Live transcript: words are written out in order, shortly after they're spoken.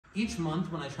Each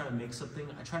month when I try to make something,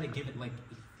 I try to give it like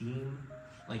a theme.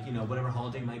 Like, you know, whatever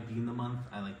holiday might be in the month,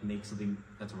 I like make something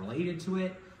that's related to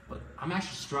it. But I'm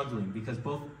actually struggling because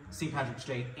both St. Patrick's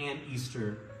Day and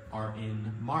Easter are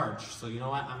in March. So you know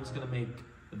what, I'm just gonna make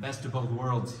the best of both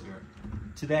worlds here.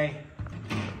 Today,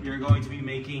 you're going to be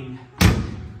making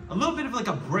a little bit of like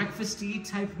a breakfasty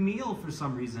type meal for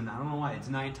some reason. I don't know why, it's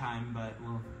nighttime, but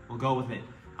we'll go with it.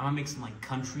 I'm gonna make some like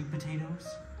country potatoes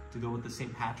to go with the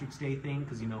St. Patrick's Day thing,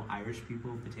 because you know, Irish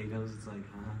people, potatoes, it's like,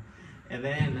 And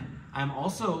then I'm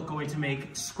also going to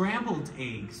make scrambled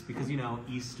eggs, because you know,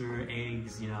 Easter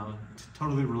eggs, you know,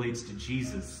 totally relates to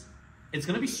Jesus. It's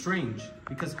gonna be strange,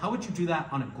 because how would you do that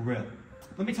on a grill?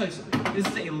 Let me tell you something. This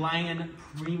is a Lion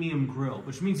Premium Grill,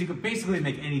 which means you could basically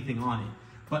make anything on it.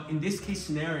 But in this case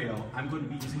scenario, I'm going to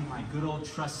be using my good old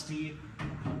trusty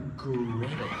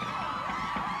griddle.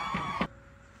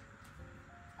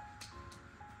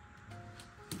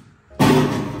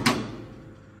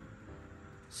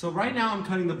 So right now I'm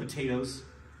cutting the potatoes,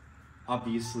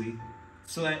 obviously,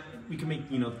 so that we can make,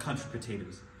 you know, country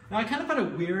potatoes. Now I kind of found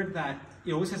it weird that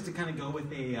it always has to kind of go with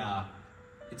a,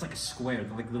 it's like a square,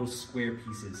 like little square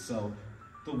pieces. So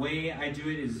the way I do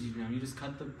it is, you know, you just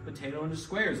cut the potato into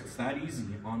squares. It's that easy,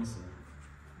 honestly.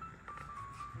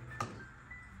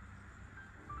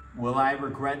 Will I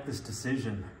regret this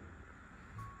decision?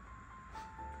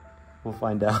 We'll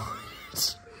find out.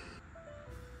 It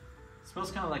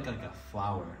smells kind of like a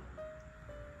flower.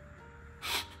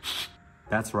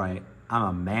 That's right, I'm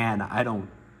a man, I don't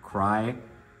cry.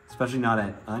 Especially not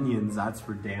at onions, that's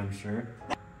for damn sure.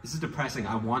 This is depressing,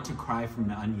 I want to cry from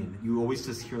the onion. You always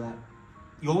just hear that.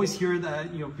 You always hear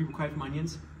that, you know, people cry from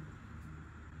onions.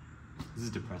 This is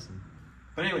depressing.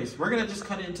 But anyways, we're gonna just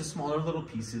cut it into smaller little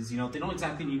pieces. You know, they don't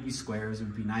exactly need to be squares. It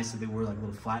would be nice if they were like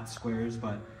little flat squares,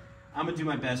 but I'm gonna do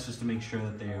my best just to make sure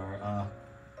that they are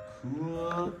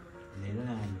cool little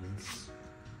onions.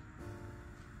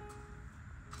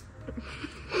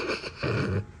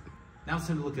 Now it's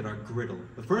time to look at our griddle.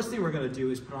 The first thing we're gonna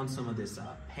do is put on some of this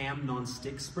Pam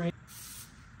non-stick spray.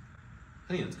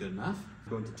 I think that's good enough. I'm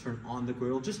going to turn on the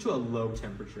griddle just to a low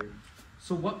temperature.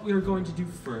 So what we are going to do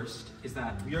first is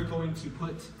that we are going to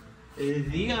put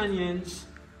the onions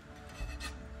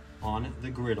on the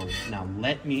griddle. Now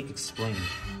let me explain.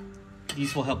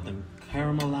 These will help them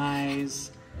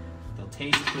caramelize. They'll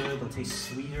taste good, they'll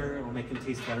taste sweeter. It'll make them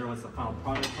taste better once the final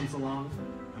product comes along.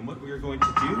 And what we are going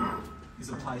to do is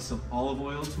apply some olive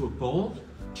oil to a bowl.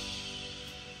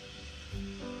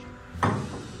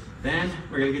 Then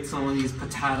we're gonna get some of these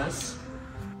patatas.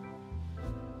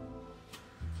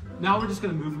 Now we're just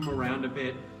gonna move them around a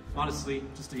bit, honestly,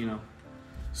 just to, you know,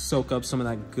 soak up some of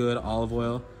that good olive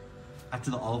oil.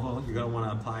 After the olive oil, you're gonna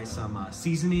wanna apply some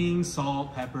seasoning,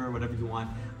 salt, pepper, whatever you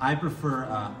want. I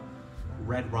prefer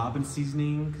Red Robin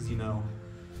seasoning, because you know,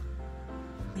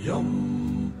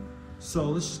 yum. So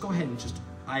let's just go ahead and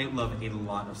I love a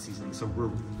lot of seasoning, so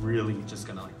we're really just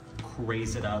gonna like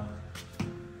craze it up.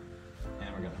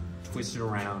 And we're gonna twist it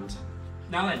around.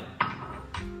 Now then,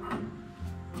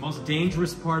 the most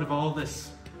dangerous part of all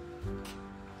this,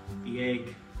 the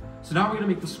egg. So now we're gonna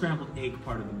make the scrambled egg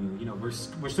part of the meal. You know, we're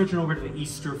switching over to the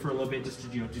Easter for a little bit just to,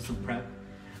 you know, do some prep.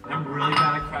 I'm really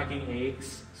bad at cracking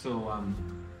eggs, so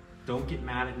don't get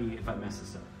mad at me if I mess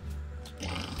this up.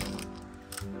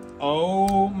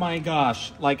 Oh my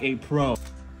gosh, like a pro.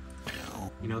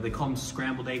 You know, they call them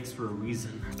scrambled eggs for a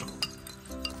reason.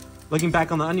 Looking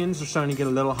back on the onions, they're starting to get a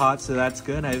little hot, so that's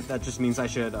good. That just means I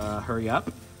should hurry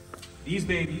up. These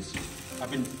babies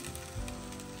have been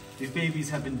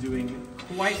doing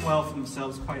quite well for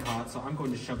themselves, quite hot, so I'm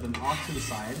going to shove them off to the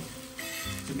side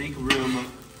to make room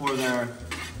for their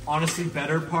honestly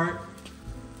better part,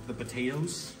 the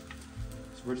potatoes.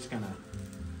 So we're just gonna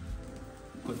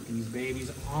put these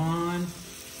babies on.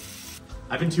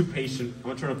 I've been too patient. I'm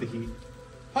gonna turn up the heat.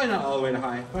 Probably not all the way to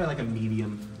high, probably like a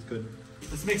medium. It's good.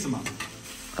 Let's mix them up.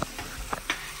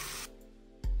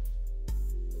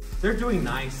 They're doing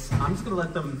nice. I'm just gonna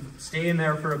let them stay in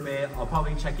there for a bit. I'll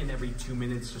probably check in every 2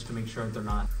 minutes just to make sure that they're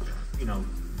not, you know,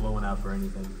 blowing up or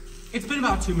anything. It's been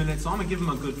about 2 minutes, so I'm gonna give them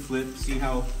a good flip, see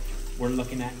how we're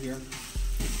looking at here.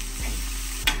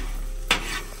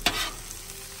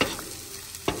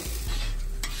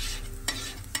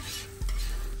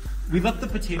 We left the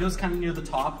potatoes kind of near the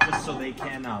top just so they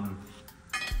can,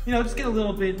 you know, just get a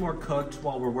little bit more cooked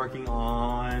while we're working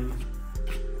on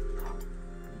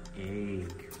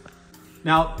egg.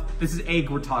 Now, this is egg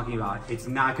we're talking about. It's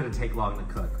not gonna take long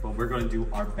to cook, but we're gonna do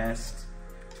our best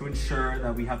to ensure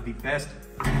that we have the best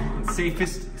and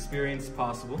safest experience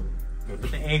possible. I'm gonna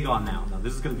put the egg on now. Now,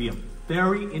 this is gonna be a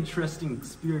very interesting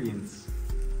experience.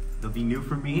 They'll be new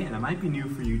for me, and it might be new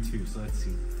for you too. So let's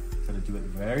see. Gotta do it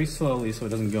very slowly so it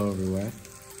doesn't go everywhere.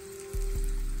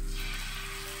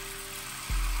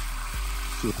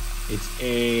 It's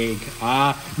egg.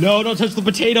 No, don't touch the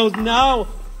potatoes, no!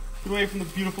 Get away from the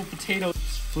beautiful potatoes.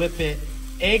 Flip it.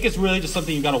 Egg is really just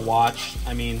something you gotta watch.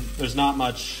 I mean, there's not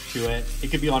much to it.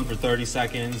 It could be on for 30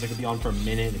 seconds. It could be on for a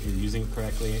minute if you're using it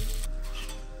correctly.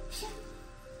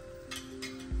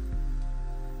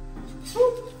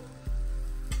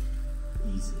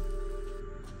 Easy.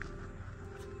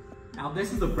 Now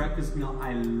this is the breakfast meal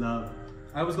I love.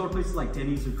 I always go to places like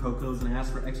Denny's or Coco's and I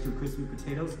ask for extra crispy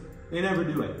potatoes. They never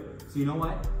do it. So you know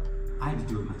what? I had to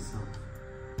do it myself.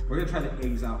 We're gonna try the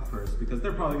eggs out first because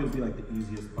they're probably gonna be like the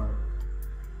easiest part.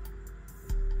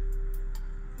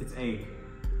 It's egg.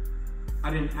 I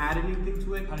didn't add anything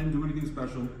to it. I didn't do anything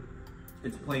special.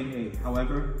 It's plain egg.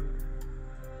 However,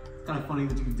 it's kind of funny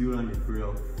that you can do it on your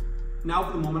grill. Now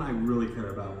for the moment I really care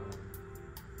about.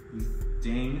 These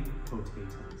dang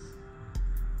potatoes.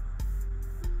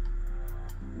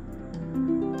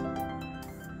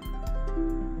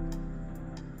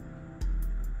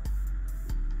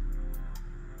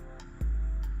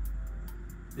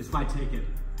 This might take it.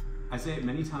 I say it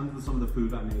many times with some of the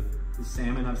food I make. The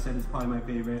salmon I've said is probably my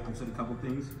favorite. I've said a couple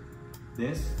things.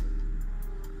 This,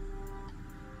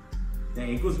 the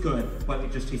egg was good, but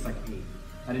it just tastes like egg.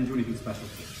 I didn't do anything special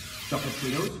to it. The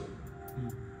potatoes,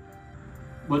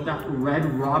 with that red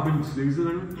robin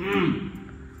seasoning,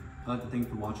 I like to thank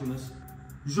you for watching this.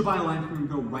 You should buy a line from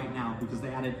Grill right now because they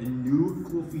added a new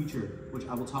cool feature, which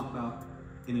I will talk about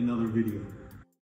in another video.